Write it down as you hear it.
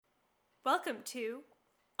Welcome to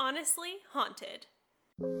Honestly Haunted.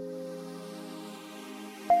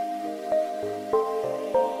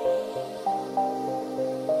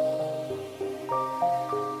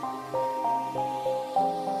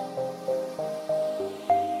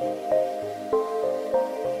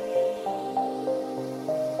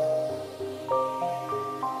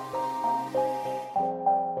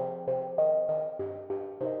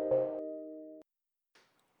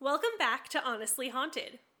 Welcome back to Honestly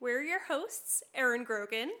Haunted. We're your hosts, Erin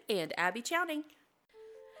Grogan and Abby Chowning.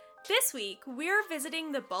 This week, we're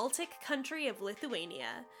visiting the Baltic country of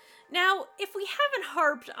Lithuania. Now, if we haven't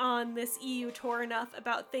harped on this EU tour enough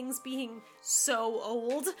about things being so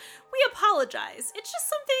old, we apologize. It's just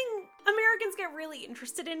something Americans get really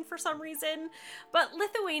interested in for some reason. But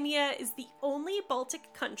Lithuania is the only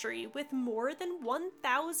Baltic country with more than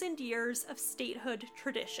 1,000 years of statehood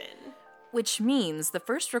tradition. Which means the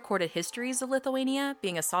first recorded histories of Lithuania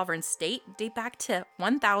being a sovereign state date back to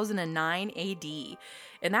 1009 AD.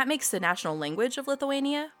 And that makes the national language of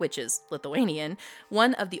Lithuania, which is Lithuanian,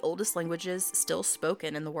 one of the oldest languages still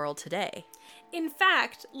spoken in the world today. In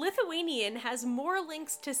fact, Lithuanian has more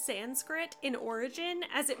links to Sanskrit in origin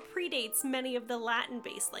as it predates many of the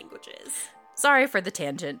Latin-based languages. Sorry for the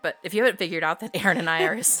tangent, but if you haven't figured out that Erin and I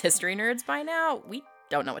are history nerds by now, we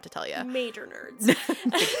don't know what to tell you. Major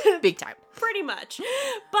nerds. big time. Pretty much.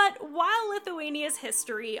 But while Lithuania's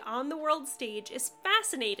history on the world stage is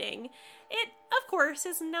fascinating, it, of course,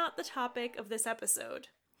 is not the topic of this episode.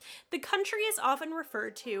 The country is often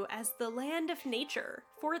referred to as the land of nature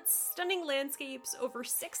for its stunning landscapes over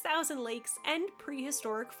 6,000 lakes and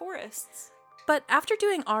prehistoric forests. But after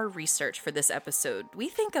doing our research for this episode, we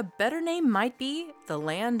think a better name might be the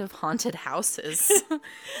Land of Haunted Houses.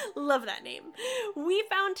 Love that name. We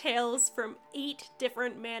found tales from 8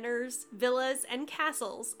 different manors, villas, and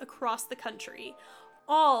castles across the country,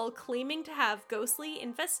 all claiming to have ghostly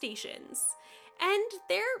infestations. And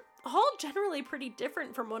they're all generally pretty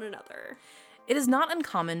different from one another. It is not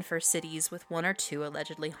uncommon for cities with 1 or 2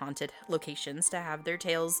 allegedly haunted locations to have their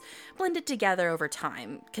tales blended together over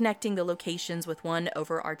time, connecting the locations with one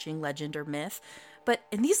overarching legend or myth. But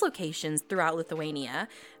in these locations throughout Lithuania,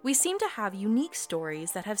 we seem to have unique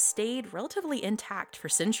stories that have stayed relatively intact for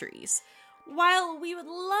centuries. While we would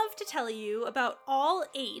love to tell you about all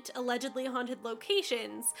 8 allegedly haunted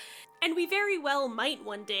locations, and we very well might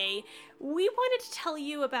one day, we wanted to tell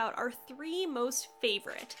you about our 3 most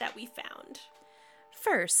favorite that we found.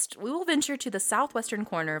 First, we will venture to the southwestern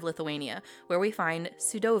corner of Lithuania, where we find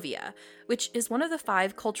Sudovia, which is one of the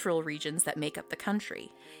 5 cultural regions that make up the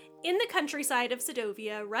country. In the countryside of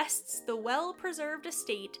Sudovia rests the well-preserved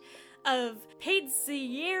estate of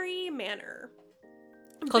Peidzieri Manor.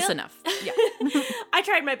 Close enough. Yeah. I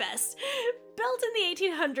tried my best. Built in the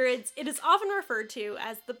 1800s, it is often referred to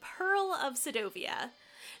as the Pearl of Sudovia.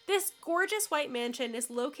 This gorgeous white mansion is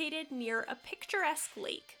located near a picturesque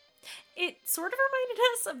lake. It sort of reminded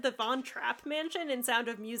us of the Von Trapp mansion in Sound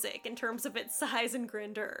of Music in terms of its size and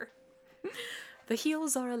grandeur. The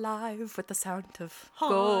hills are alive with the sound of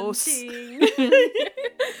Haunting. ghosts.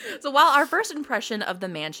 So while our first impression of the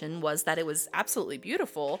mansion was that it was absolutely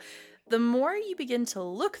beautiful, the more you begin to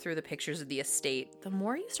look through the pictures of the estate, the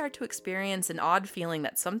more you start to experience an odd feeling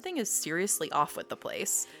that something is seriously off with the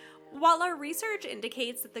place. While our research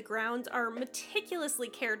indicates that the grounds are meticulously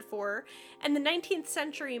cared for, and the 19th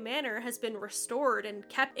century manor has been restored and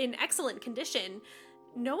kept in excellent condition,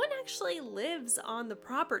 no one actually lives on the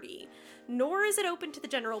property, nor is it open to the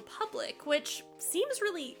general public, which seems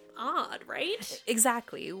really odd, right?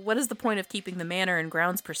 Exactly. What is the point of keeping the manor and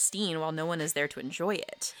grounds pristine while no one is there to enjoy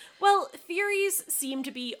it? Well, theories seem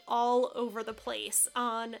to be all over the place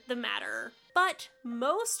on the matter, but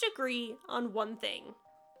most agree on one thing.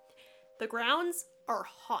 The grounds are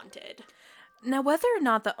haunted. Now, whether or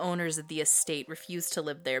not the owners of the estate refused to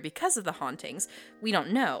live there because of the hauntings, we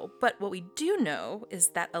don't know, but what we do know is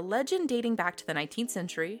that a legend dating back to the 19th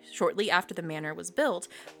century, shortly after the manor was built,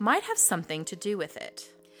 might have something to do with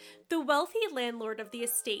it. The wealthy landlord of the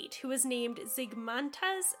estate, who was named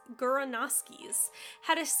Zygmantas Guranaskis,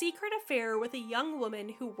 had a secret affair with a young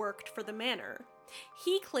woman who worked for the manor.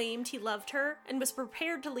 He claimed he loved her and was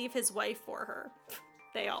prepared to leave his wife for her.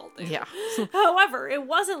 They all do. Yeah. However, it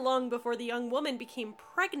wasn't long before the young woman became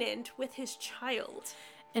pregnant with his child.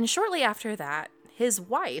 And shortly after that, his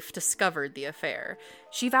wife discovered the affair.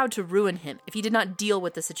 She vowed to ruin him if he did not deal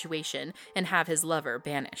with the situation and have his lover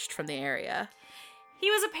banished from the area.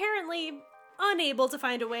 He was apparently unable to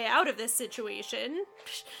find a way out of this situation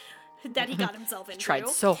that he got himself into. Tried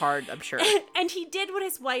so hard, I'm sure. And he did what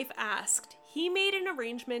his wife asked. he made an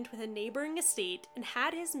arrangement with a neighboring estate and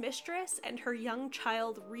had his mistress and her young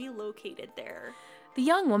child relocated there. The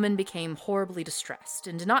young woman became horribly distressed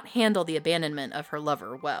and did not handle the abandonment of her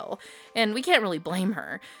lover well, and we can't really blame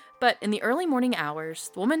her. But in the early morning hours,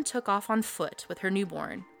 the woman took off on foot with her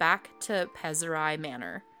newborn back to Pezerai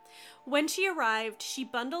Manor. When she arrived, she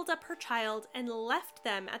bundled up her child and left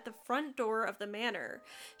them at the front door of the manor.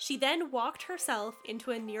 She then walked herself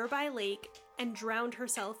into a nearby lake and drowned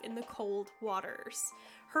herself in the cold waters.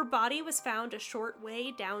 Her body was found a short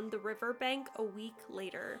way down the riverbank a week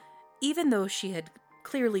later. Even though she had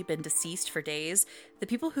clearly been deceased for days, the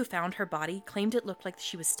people who found her body claimed it looked like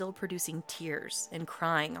she was still producing tears and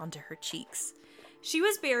crying onto her cheeks. She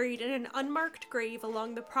was buried in an unmarked grave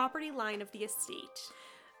along the property line of the estate.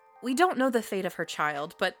 We don't know the fate of her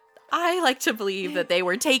child, but I like to believe that they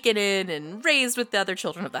were taken in and raised with the other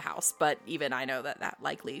children of the house, but even I know that that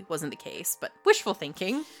likely wasn't the case, but wishful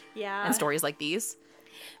thinking. Yeah. And stories like these.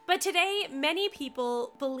 But today, many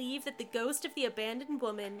people believe that the ghost of the abandoned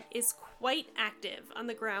woman is quite active on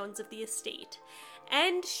the grounds of the estate,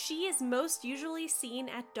 and she is most usually seen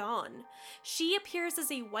at dawn. She appears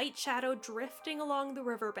as a white shadow drifting along the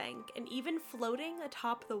riverbank and even floating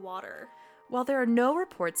atop the water. While there are no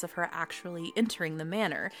reports of her actually entering the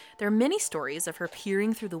manor, there are many stories of her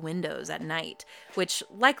peering through the windows at night, which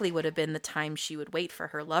likely would have been the time she would wait for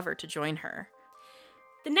her lover to join her.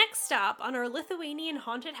 The next stop on our Lithuanian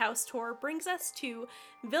haunted house tour brings us to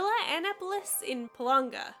Villa Annapolis in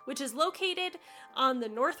Palanga, which is located on the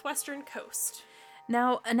northwestern coast.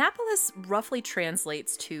 Now, Annapolis roughly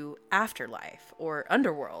translates to afterlife or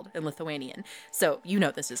underworld in Lithuanian, so you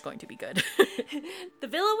know this is going to be good. The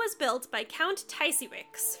villa was built by Count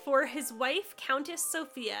Tysiewicz for his wife, Countess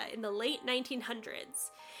Sophia, in the late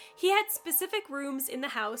 1900s. He had specific rooms in the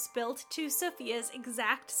house built to Sophia's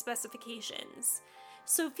exact specifications.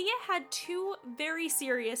 Sophia had two very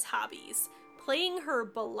serious hobbies: playing her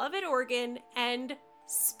beloved organ and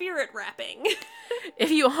spirit rapping.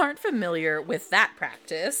 If you aren't familiar with that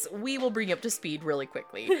practice, we will bring you up to speed really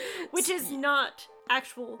quickly. Which is not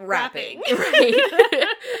actual rapping. Right.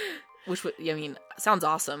 Which, I mean, sounds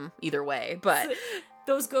awesome either way, but...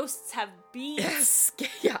 Those ghosts have beats. Yes,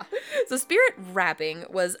 yeah. So spirit rapping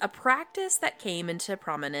was a practice that came into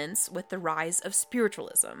prominence with the rise of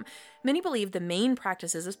spiritualism. Many believe the main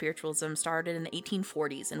practices of spiritualism started in the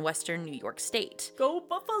 1840s in western New York State. Go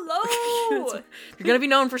Buffalo! You're gonna be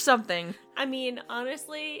known for something. I mean,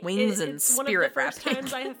 honestly, Wings and it's spirit one of the first rapping.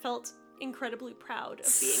 times I have felt incredibly proud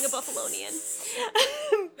of being a Buffalonian.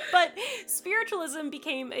 But spiritualism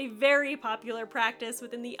became a very popular practice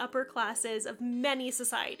within the upper classes of many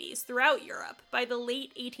societies throughout Europe by the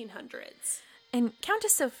late 1800s. And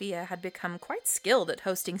Countess Sophia had become quite skilled at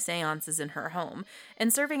hosting seances in her home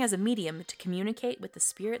and serving as a medium to communicate with the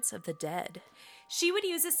spirits of the dead. She would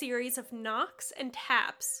use a series of knocks and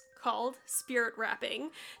taps, called spirit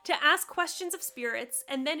rapping, to ask questions of spirits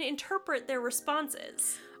and then interpret their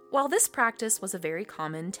responses. While this practice was a very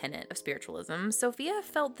common tenet of spiritualism, Sophia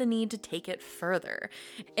felt the need to take it further.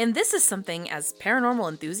 And this is something, as paranormal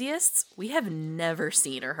enthusiasts, we have never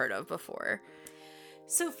seen or heard of before.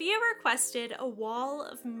 Sophia requested a wall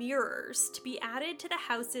of mirrors to be added to the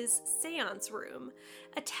house's seance room.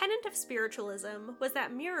 A tenet of spiritualism was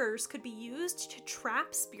that mirrors could be used to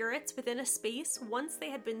trap spirits within a space once they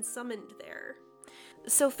had been summoned there.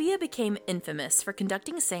 Sophia became infamous for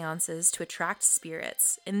conducting seances to attract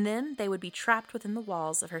spirits, and then they would be trapped within the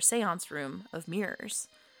walls of her seance room of mirrors.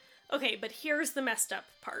 Okay, but here's the messed up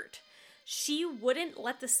part. She wouldn't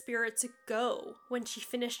let the spirits go when she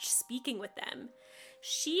finished speaking with them.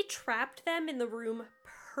 She trapped them in the room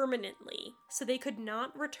permanently, so they could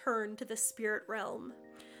not return to the spirit realm.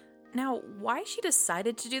 Now, why she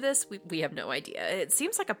decided to do this, we have no idea. It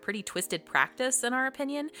seems like a pretty twisted practice, in our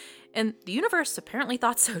opinion, and the universe apparently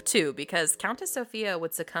thought so too, because Countess Sophia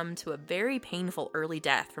would succumb to a very painful early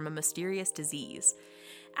death from a mysterious disease.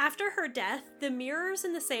 After her death, the mirrors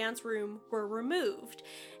in the seance room were removed,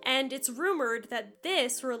 and it's rumored that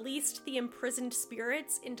this released the imprisoned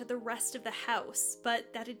spirits into the rest of the house,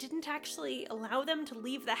 but that it didn't actually allow them to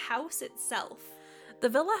leave the house itself. The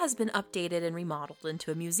villa has been updated and remodeled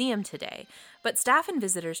into a museum today, but staff and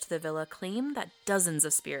visitors to the villa claim that dozens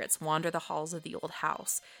of spirits wander the halls of the old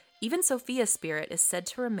house. Even Sophia's spirit is said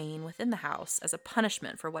to remain within the house as a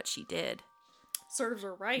punishment for what she did. Serves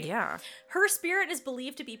her right. Yeah. Her spirit is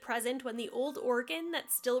believed to be present when the old organ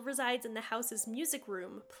that still resides in the house's music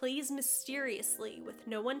room plays mysteriously with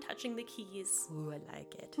no one touching the keys. Ooh, I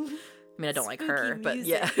like it. I mean, I don't like Spooky her, but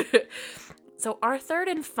music. yeah. So our third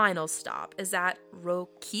and final stop is at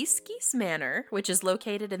Rokiskis Manor, which is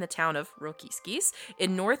located in the town of Rokiskis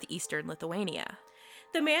in northeastern Lithuania.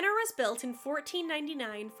 The manor was built in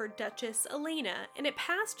 1499 for Duchess Elena, and it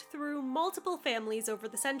passed through multiple families over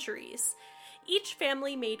the centuries. Each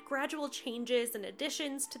family made gradual changes and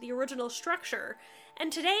additions to the original structure,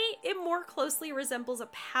 and today it more closely resembles a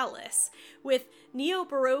palace, with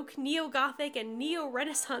Neo-Baroque, Neo-Gothic, and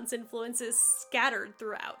Neo-Renaissance influences scattered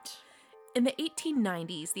throughout. In the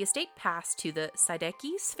 1890s, the estate passed to the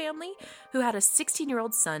Sidekis family, who had a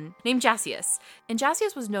 16-year-old son named Jasius. And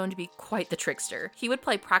Jasius was known to be quite the trickster. He would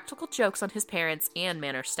play practical jokes on his parents and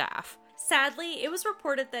manor staff. Sadly, it was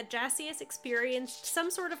reported that Jasius experienced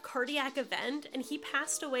some sort of cardiac event, and he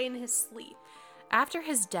passed away in his sleep. After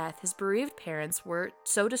his death, his bereaved parents were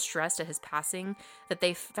so distressed at his passing that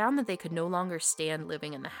they found that they could no longer stand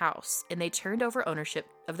living in the house, and they turned over ownership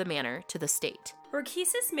of the manor to the state.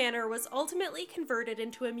 Rokisis Manor was ultimately converted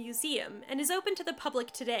into a museum and is open to the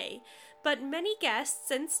public today, but many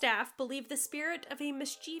guests and staff believe the spirit of a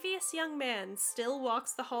mischievous young man still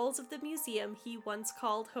walks the halls of the museum he once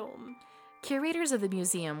called home. Curators of the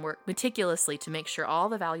museum work meticulously to make sure all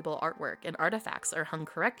the valuable artwork and artifacts are hung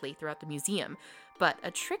correctly throughout the museum, but a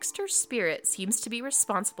trickster spirit seems to be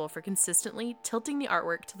responsible for consistently tilting the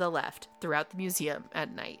artwork to the left throughout the museum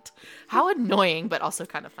at night. How annoying, but also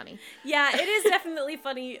kind of funny. Yeah, it is definitely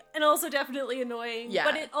funny and also definitely annoying, Yeah.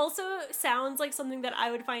 but it also sounds like something that I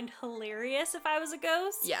would find hilarious if I was a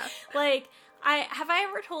ghost. Yeah. Like, have I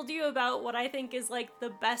ever told you about what I think is like the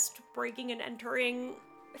best breaking and entering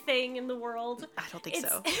thing in the world? I don't think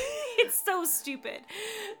so. It's so stupid.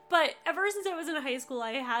 But ever since I was in high school,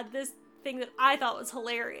 I had this thing that I thought was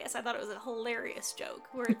hilarious. I thought it was a hilarious joke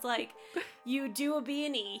where it's like, you do a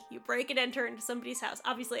B&E, you break and enter into somebody's house.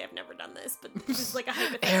 Obviously, I've never done this, but this is like a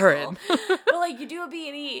hypothetical. Aaron. But like, you do a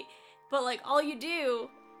B&E, but like all you do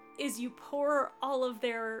is you pour all of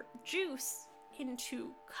their juice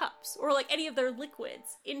into cups, or like any of their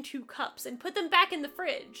liquids into cups and put them back in the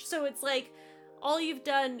fridge. So it's like, all you've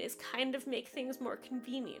done is kind of make things more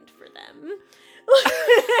convenient for them.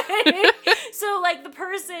 So, like, the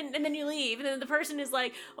person, and then you leave, and then the person is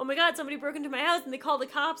like, oh my god, somebody broke into my house, and they call the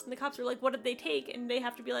cops, and the cops are like, what did they take? And they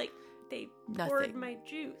have to be like, they poured my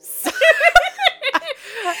juice.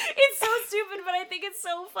 It's so stupid, but I think it's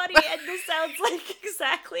so funny, and this sounds like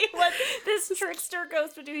exactly what this trickster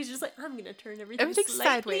ghost would do. He's just like, I'm gonna turn everything slightly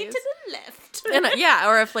sideways to the left. And yeah,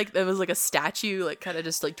 or if like there was like a statue, like kind of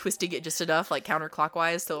just like twisting it just enough, like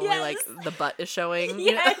counterclockwise, so only like the butt is showing. Yes,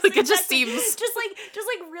 you know? Like it just exactly. seems just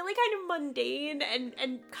like really kind of mundane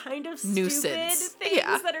and kind of nuisance. stupid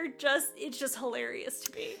things that are it's just hilarious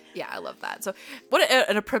to me. Yeah, I love that. So what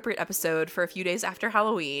an appropriate episode for a few days after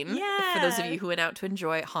Halloween. Yeah. For those of you who went out to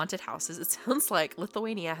enjoy haunted houses, it sounds like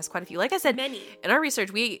Lithuania has quite a few. Like I said, Many. In our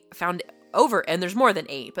research, we found over, and there's more than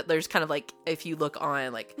 8, but there's kind of like, if you look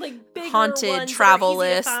on like bigger haunted ones travel that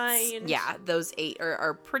are easy to lists, find. yeah, those 8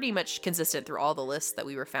 are pretty much consistent through all the lists that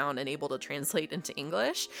we were found and able to translate into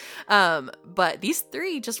English. But these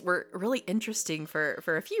 3 just were really interesting for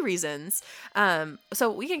a few reasons.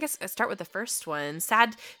 So we can start with the first one.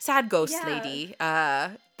 Sad ghost lady.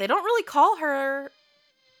 They don't really call her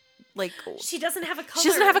like, she doesn't have a color. She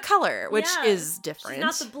doesn't have a color, which is different. She's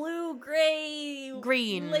not the blue, gray,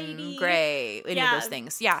 green, lady. gray, any of those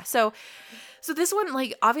things. Yeah. So this one,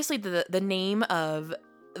 like, obviously the name of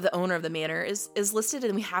the owner of the manor is listed,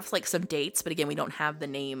 and we have like some dates, but again, we don't have the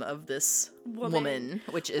name of this woman,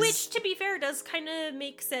 which, to be fair, does kind of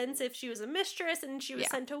make sense if she was a mistress and she was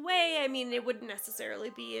sent away. I mean, it wouldn't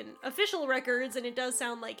necessarily be in official records, and it does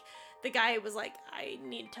sound like the guy was like, I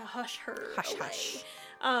need to hush her away. Hush.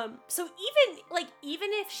 So even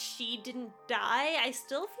if she didn't die, I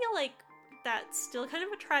still feel like that's still kind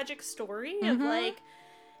of a tragic story of like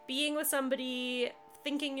being with somebody,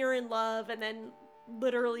 thinking you're in love, and then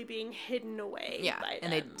literally being hidden away. Yeah, by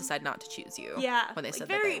and them. they decide not to choose you. Yeah, when they said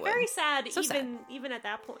very, that they would. very sad. So even at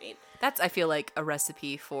that point. That's, I feel like, a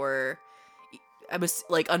recipe for. I was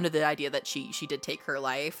like under the idea that she did take her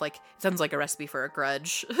life. Like, it sounds like a recipe for a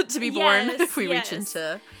grudge to be born if we reach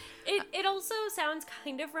into. It also sounds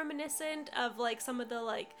kind of reminiscent of like some of the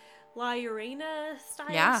like La Llorona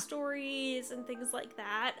style stories and things like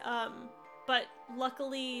that. But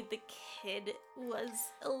luckily the kid was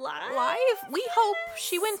alive. We hope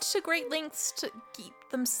she went to great lengths to keep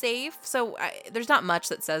them safe. So there's not much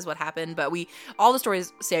that says what happened, but all the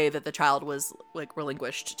stories say that the child was like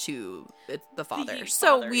relinquished to the father.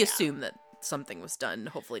 So we assume that something was done.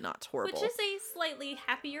 Hopefully not horrible. Which is a slightly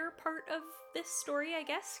happier part of this story, I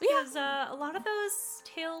guess, because a lot of those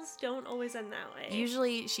tales don't always end that way.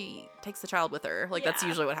 Usually she takes the child with her. Like, that's Yeah.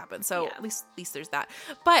 usually what happens. So Yeah. at least there's that.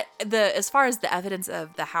 But as far as the evidence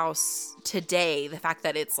of the house today, the fact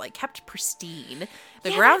that it's like kept pristine,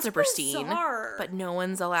 the grounds are pristine, bizarre. but no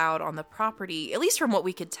one's allowed on the property, at least from what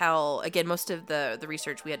we could tell. Again, most of the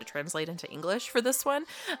research we had to translate into English for this one.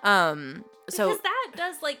 So because that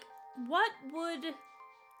does, like, what would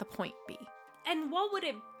the point be? And what would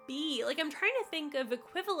it be? Like, I'm trying to think of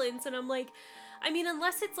equivalents, and I'm like, I mean,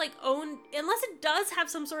 unless it's like unless it does have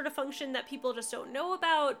some sort of function that people just don't know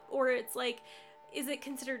about, or it's like, is it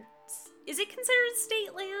considered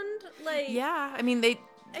state land? Like, Yeah, I mean,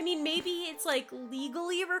 maybe it's like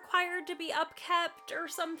legally required to be upkept or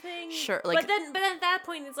something. Sure, like, but at that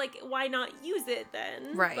point, it's like, why not use it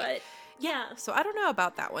then? Right. But yeah. So I don't know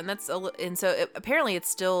about that one. Apparently it's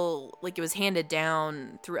still, like, it was handed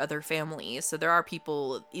down through other families. So there are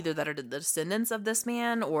people either that are the descendants of this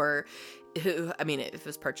man, or who, I mean, if it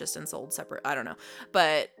was purchased and sold separate, I don't know.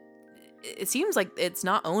 But it seems like it's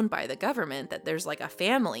not owned by the government, that there's like a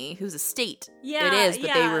family whose estate it is,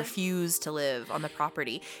 but they refuse to live on the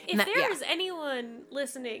property. If there's anyone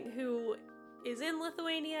listening who is in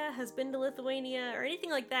Lithuania, has been to Lithuania, or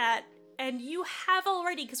anything like that, and you have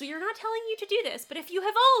already, because we are not telling you to do this, but if you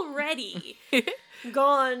have already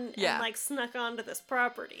gone and, like, snuck onto this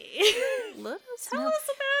property, let us tell us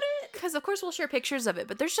about it. Because, of course, we'll share pictures of it,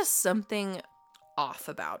 but there's just something off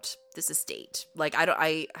about this estate. Like, I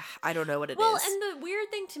don't know what it is. Well, and the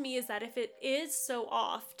weird thing to me is that if it is so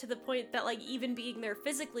off to the point that, like, even being there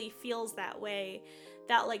physically feels that way,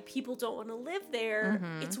 that, like, people don't want to live there,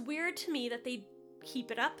 it's weird to me that they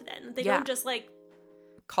keep it up then. They don't just, like,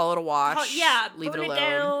 call it a wash. Leave burn it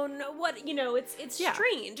alone. Down. What, it's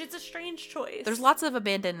strange. It's a strange choice. There's lots of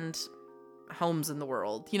abandoned homes in the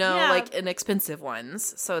world, like, and expensive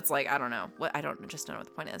ones. So it's like, I don't know. I don't know what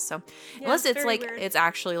the point is. So unless it's like weird. It's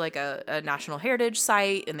actually like a national heritage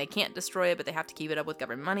site and they can't destroy it, but they have to keep it up with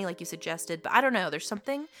government money, like you suggested. But I don't know. There's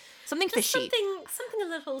something fishy. Something a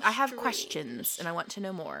little. I have questions and I want to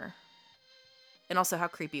know more. And also, how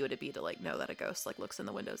creepy would it be to, like, know that a ghost, like, looks in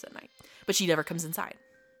the windows at night, but she never comes inside?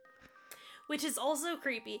 Which is also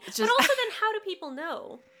creepy. But also, then how do people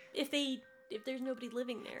know if there's nobody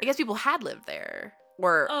living there? I guess people had lived there,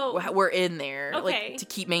 or were in there, like,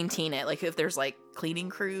 to maintain it. Like, if there's, like, cleaning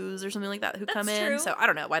crews or something like that who come in. True. So I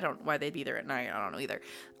don't know why they'd be there at night. I don't know either.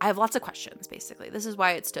 I have lots of questions. Basically, this is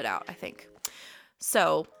why it stood out, I think.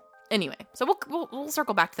 So anyway, so we'll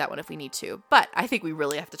circle back to that one if we need to. But I think we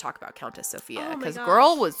really have to talk about Countess Sophia, because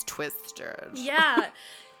girl was twisted. Yeah.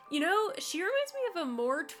 She reminds me of a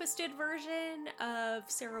more twisted version of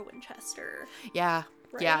Sarah Winchester. Yeah.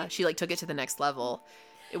 Right? Yeah. She, like, took it to the next level.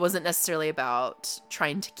 It wasn't necessarily about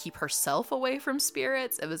trying to keep herself away from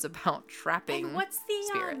spirits. It was about trapping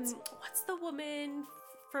spirits. What's the woman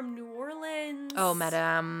from New Orleans? Oh,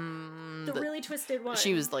 Madame. The really twisted one.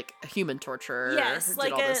 She was, like, a human torturer. Yes,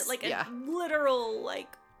 like a literal, like,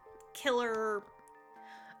 killer.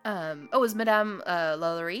 It was Madame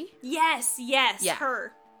Lalaurie? Yes, yeah.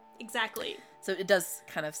 Her. Exactly. So it does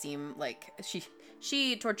kind of seem like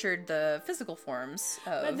she tortured the physical forms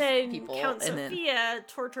of but then people. Count Sophia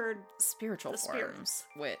tortured spiritual forms,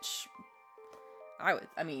 which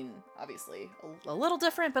obviously a little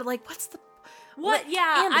different, but, like, what's the...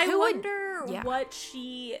 I wonder what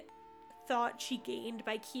she thought she gained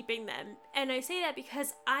by keeping them. And I say that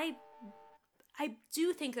because I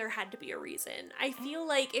do think there had to be a reason. I feel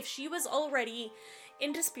like if she was already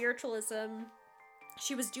into spiritualism,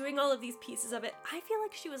 she was doing all of these pieces of it, I feel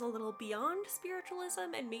like she was a little beyond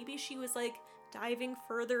spiritualism, and maybe she was, like, diving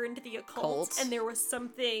further into the occult, and there was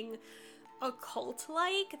something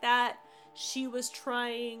occult-like that she was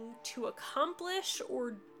trying to accomplish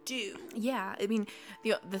or do. Yeah, I mean,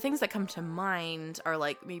 the things that come to mind are,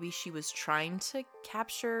 like, maybe she was trying to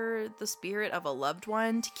capture the spirit of a loved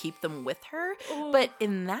one to keep them with her. Ooh. But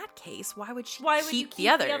in that case, why would she keep the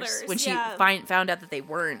others when she found out that they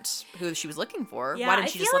weren't who she was looking for? Yeah, why didn't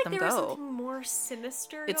she just let them go? I feel like there was something more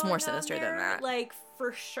sinister. It's more sinister than that, like,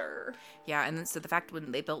 for sure. Yeah, and so the fact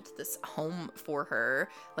when they built this home for her,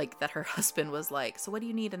 like, that her husband was like, "So what do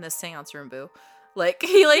you need in this seance room, boo?" Like,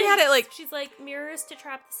 he, like, had it, like... She's like, mirrors to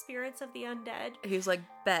trap the spirits of the undead. He was like,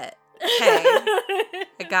 bet. Hey,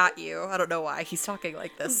 I got you. I don't know why he's talking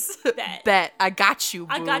like this. Bet. I got you,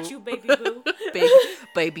 boo. I got you, baby boo.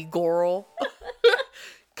 baby girl.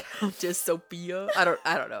 Dystopia. I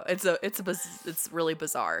don't know. It's really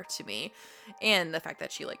bizarre to me. And the fact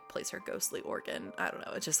that she like plays her ghostly organ, I don't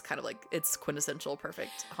know. It's just kind of like, it's quintessential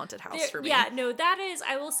perfect haunted house for me. Yeah, no, that is,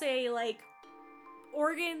 I will say, like,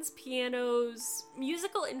 organs, pianos,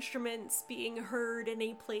 musical instruments being heard in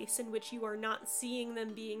a place in which you are not seeing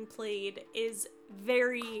them being played is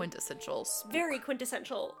very quintessential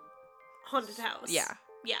haunted house. Yeah.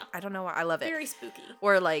 Yeah. I don't know why. I love it. Very spooky.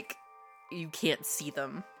 Or like, you can't see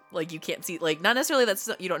them. Like, you can't see, like, not necessarily that's,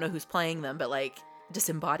 you don't know who's playing them, but like,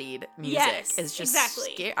 disembodied music is just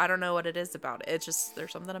scary. I don't know what it is about it. It's just,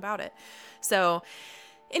 there's something about it. So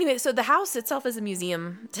anyway, so the house itself is a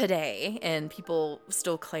museum today, and people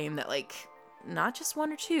still claim that like not just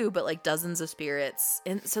one or two, but like dozens of spirits.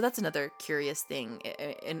 And so that's another curious thing.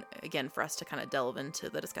 And again, for us to kind of delve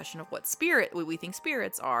into the discussion of what we think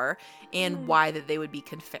spirits are, and why that they would be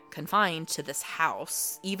confined to this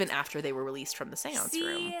house even after they were released from the seance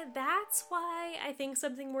room. See, that's why I think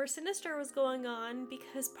something more sinister was going on,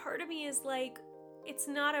 because part of me is like, it's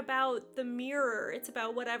not about the mirror, it's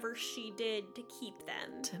about whatever she did to keep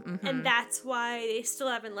them. Mm-hmm. And that's why they still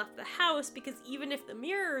haven't left the house, because even if the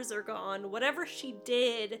mirrors are gone, whatever she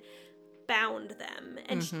did bound them,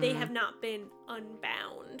 and they have not been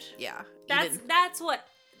unbound. Yeah. That's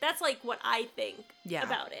like what I think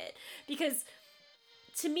about it. Because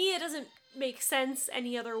to me, it doesn't make sense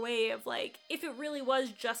any other way of like, if it really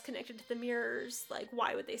was just connected to the mirrors, like,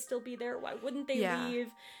 why would they still be there? Why wouldn't they leave?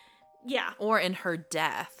 Yeah. Or in her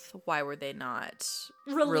death, why were they not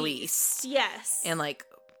released? Yes. And like,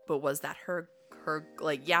 but was that her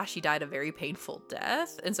like, yeah, she died a very painful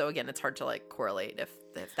death. And so again, it's hard to like correlate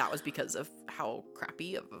if that was because of how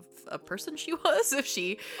crappy of a person she was, if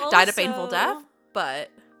she died a painful death. But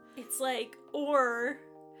it's like, or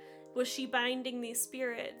was she binding these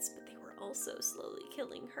spirits, but they were also slowly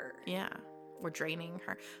killing her? Yeah. Or draining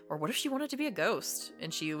her. Or what if she wanted to be a ghost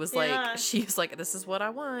and she was like, this is what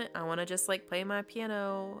I want to just like play my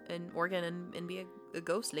piano and organ and be a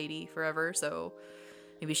ghost lady forever. So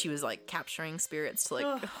maybe she was like capturing spirits to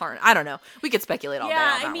like harm. I don't know, we could speculate all day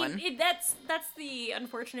on that one. That's the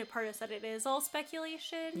unfortunate part, is that it is all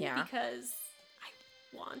speculation. Because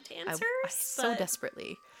I want answers so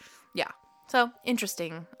desperately. So,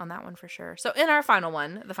 interesting on that one for sure. So, in our final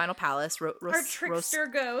one, the final palace, our trickster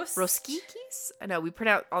ghost. Roskikis? I know, we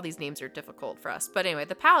pronounce all these names are difficult for us. But anyway,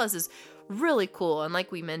 the palace is really cool. And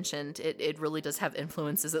like we mentioned, it really does have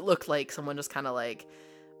influences. It looked like someone just kind of like,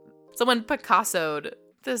 someone Picasso'd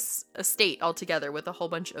this estate all together with a whole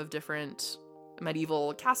bunch of different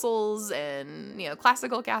medieval castles and, you know,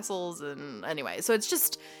 classical castles. And anyway, so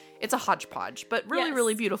it's a hodgepodge, but really,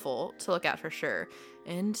 really beautiful to look at for sure.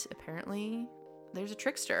 And apparently there's a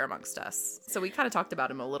trickster amongst us. So we kind of talked about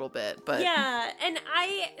him a little bit, but yeah. And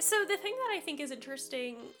so the thing that I think is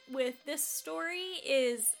interesting with this story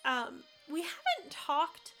is we haven't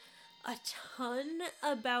talked a ton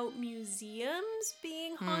about museums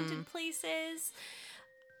being haunted places.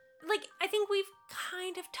 Like, I think we've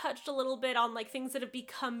kind of touched a little bit on like things that have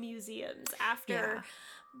become museums after. Yeah.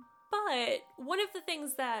 But one of the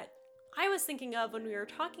things that I was thinking of when we were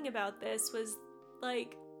talking about this was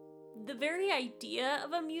like, the very idea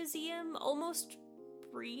of a museum almost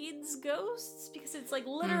breeds ghosts, because it's like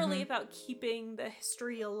literally about keeping the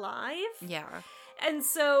history alive. Yeah. And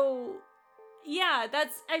so, yeah,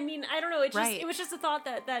 I don't know, it was just a thought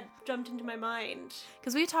that jumped into my mind.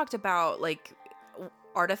 Because we talked about like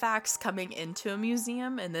artifacts coming into a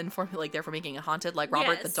museum and then therefore making it haunted, like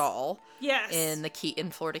Robert the Doll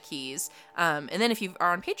in Florida Keys. And then if you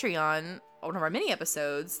are on Patreon, one of our mini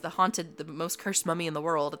episodes, the most cursed mummy in the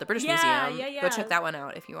world at the British Museum. Go check that one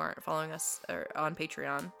out if you aren't following us on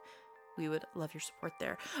Patreon. We would love your support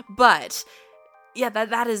there. But yeah,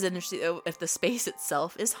 that is interesting. If the space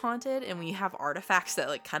itself is haunted and we have artifacts that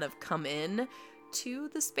like kind of come in to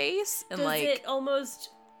the space, and does it almost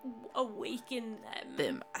awaken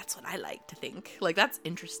them? That's what I like to think. Like, that's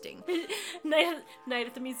interesting. Night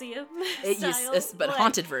at the museum but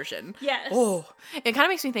haunted version. Yes. Oh, it kind of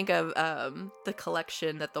makes me think of the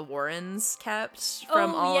collection that the Warrens kept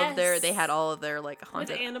from they had all of their like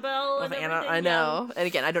haunted with Annabelle. I know. Yeah. And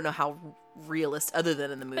again, I don't know how realistic, other than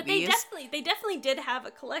in the movies. But they definitely did have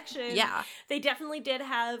a collection. Yeah. They definitely did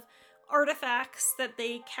have artifacts that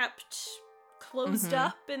they kept closed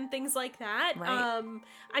up and things like that. Right.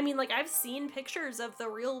 I've seen pictures of the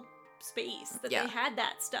real space that they had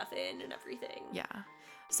that stuff in and everything. Yeah.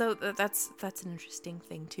 So that's an interesting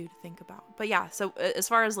thing too to think about. But yeah, so as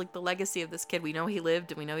far as like the legacy of this kid, we know he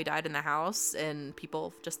lived and we know he died in the house, and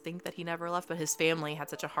people just think that he never left, but his family had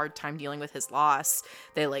such a hard time dealing with his loss.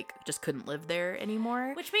 They like just couldn't live there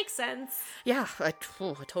anymore. Which makes sense. Yeah, I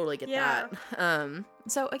totally get Yeah. that.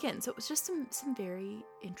 So again, so it was just some very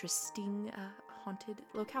interesting haunted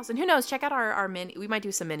locales, and who knows, check out our mini, we might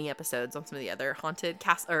do some mini episodes on some of the other haunted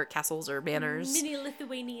castles or manors, Mini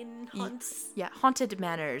Lithuanian haunts. yeah, haunted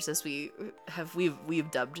manors, as we've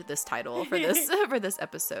dubbed this title for this for this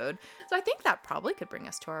episode. So I think that probably could bring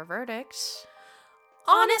us to our verdict.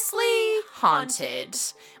 Honestly, haunted.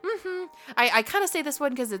 I kind of say this one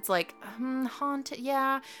because it's like haunted.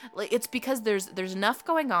 Yeah, like it's because there's enough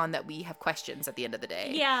going on that we have questions at the end of the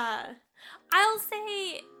day. Yeah, I'll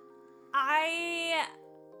say I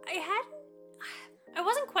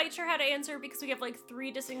wasn't quite sure how to answer because we have like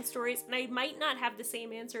 3 distinct stories, and I might not have the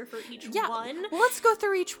same answer for each one. Well, let's go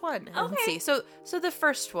through each one and Okay. see. So the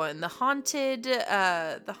first one, the haunted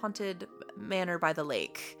manor by the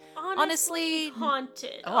lake. Honestly,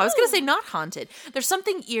 haunted. Oh, I was gonna say not haunted. There's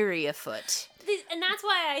something eerie afoot. And that's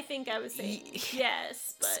why I think I was saying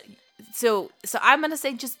yes, but So I'm gonna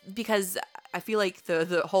say, just because I feel like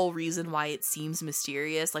the whole reason why it seems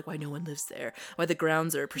mysterious, like why no one lives there, why the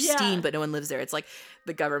grounds are pristine but no one lives there, it's like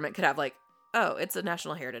the government could have like, oh, it's a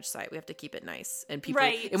national heritage site, we have to keep it nice, and people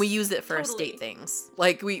Right. and we use it for Totally. estate things.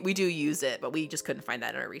 Like we do use it, but we just couldn't find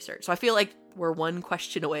that in our research. So I feel like we're one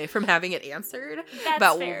question away from having it answered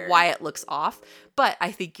about fair. why it looks off. But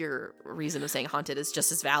I think your reason of saying haunted is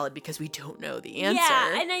just as valid because we don't know the answer.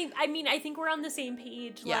 Yeah, and I mean, I think we're on the same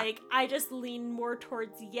page. Yeah. Like, I just lean more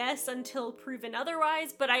towards yes until proven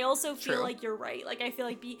otherwise, but I also feel True. like you're right. Like, I feel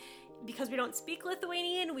like because we don't speak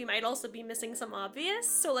Lithuanian, we might also be missing some obvious.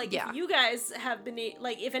 So, like, Yeah. if you guys have been,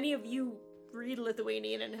 like, if any of you read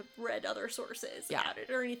Lithuanian and have read other sources about it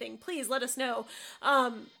or anything, please let us know.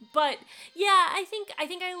 But yeah, I think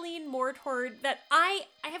I lean more toward that. I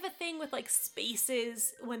have a thing with like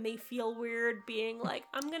spaces when they feel weird, being like,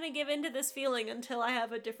 I'm gonna give into this feeling until I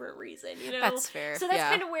have a different reason, you know? That's fair. So that's Yeah.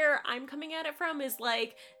 kind of where I'm coming at it from, is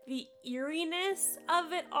like the eeriness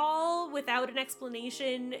of it all without an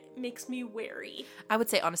explanation makes me wary. I would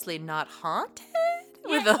say honestly not haunted.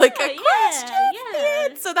 With Yeah, like a yeah, question. yeah.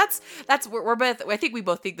 So that's we're both. I think we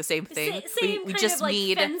both think the same thing. Same we kind just of like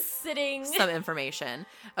need fence sitting. some information.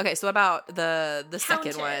 Okay, so about the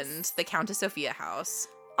second Countess. one, the Countess Sophia house.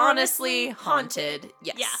 Honestly, Honestly, haunted.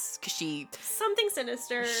 Yes, Yeah. because she Something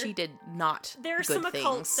sinister. did not. There's good some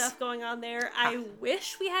occult things. stuff going on there. I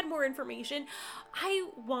wish we had more information. I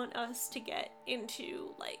want us to get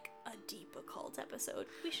into like a deep occult episode.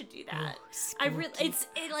 We should do that. I really,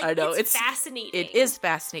 I know, it's fascinating. It is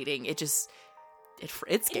fascinating. It's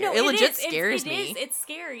scary. No, it legit is. scares me. It's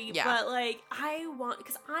scary. Yeah. But like, I want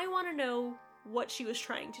to know what she was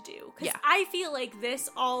trying to do, because Yeah. I feel like this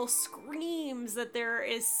all screams that there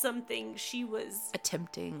is something she was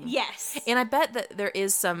Attempting. yes. And I bet that there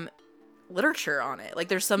is some literature on it. Like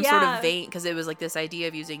there's some sort Yeah. of vein, because it was like this idea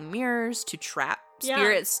of using mirrors to trap Yeah.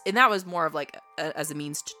 spirits, and that was more of like as a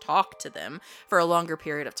means to talk to them for a longer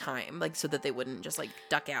period of time, like so that they wouldn't just like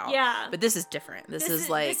duck out. Yeah. But this is different. This is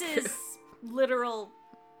like this is literal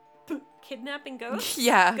kidnapping ghosts.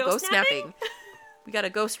 yeah, Ghost ghost snapping? snapping. We got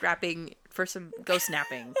a ghost rapping for some ghost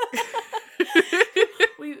snapping.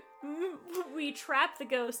 We trap the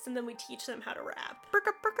ghosts and then we teach them how to rap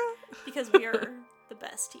Burka, burka. because we are the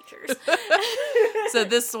best teachers. So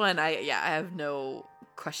this one, I have no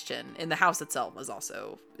question. And the house itself was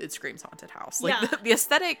also, it screams haunted house. Like Yeah. the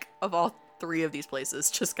aesthetic of all 3 of these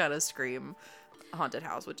places just kind of scream haunted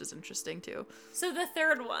house, which is interesting too. So the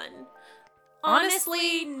third one,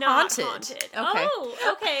 Honestly, not haunted. haunted. Okay.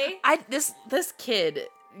 Oh, okay. This kid,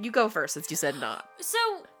 you go first since you said not.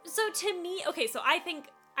 So to me, okay, so I think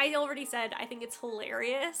I already said I think it's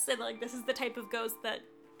hilarious, and like this is the type of ghost that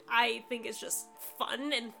I think is just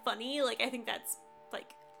fun and funny. Like I think that's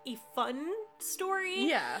like a fun story.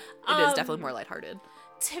 Yeah. It is definitely more lighthearted.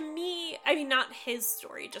 To me, I mean, not his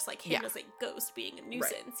story, just like him Yeah. as a ghost being a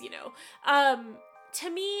nuisance, you know. To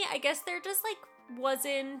me, I guess there just like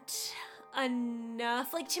wasn't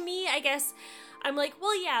enough. Like to me, I guess I'm like,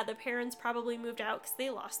 well, yeah, the parents probably moved out because they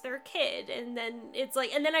lost their kid, and then it's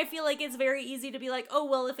like, and then I feel like it's very easy to be like, oh,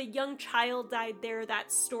 well, if a young child died there,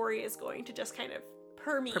 that story is going to just kind of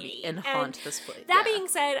permeate And haunt this place. That Yeah. being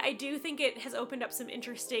said, I do think it has opened up some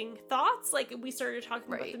interesting thoughts. Like we started talking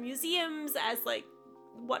about Right. the museums as like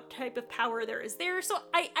what type of power there is there. So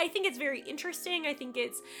I think it's very interesting.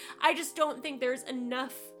 I just don't think there's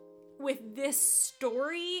enough with this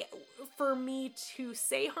story for me to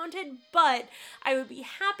say haunted, but I would be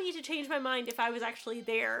happy to change my mind if I was actually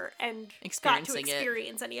there and got to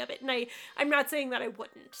experience any of it. And I'm not saying that I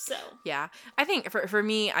wouldn't, so. Yeah. I think for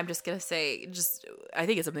me, I'm just going to say, I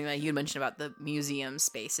think it's something that you mentioned about the museum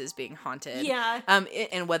spaces being haunted. Yeah.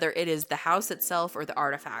 And whether it is the house itself or the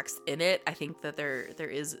artifacts in it, I think that there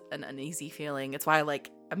is an uneasy feeling. It's why, like,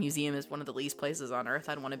 a museum is one of the least places on earth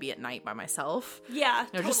I'd want to be at night by myself. Yeah,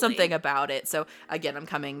 There's just something about it. So again, I'm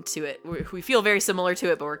coming to it. We feel very similar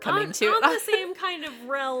to it, but we're coming to it on the same kind of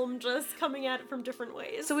realm, just coming at it from different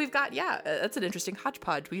ways. So we've got, that's an interesting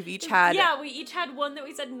hodgepodge. We've each had... Yeah, we each had one that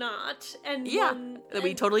we said not, and one... that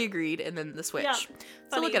we totally agreed, and then the switch. Yeah,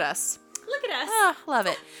 so look at us. Look at us. Love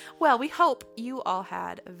it. Well, we hope you all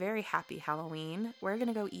had a very happy Halloween. We're going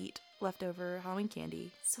to go eat leftover Halloween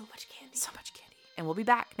candy. So much candy. So much candy. And we'll be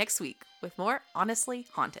back next week with more Honestly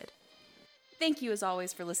Haunted. Thank you as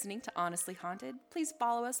always for listening to Honestly Haunted. Please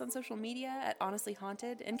follow us on social media at Honestly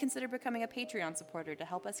Haunted and consider becoming a Patreon supporter to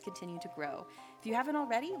help us continue to grow. If you haven't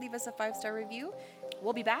already, leave us a 5-star review.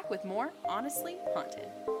 We'll be back with more Honestly Haunted.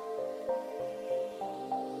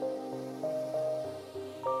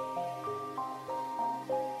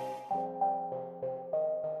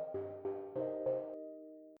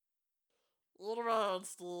 Little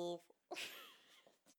monster.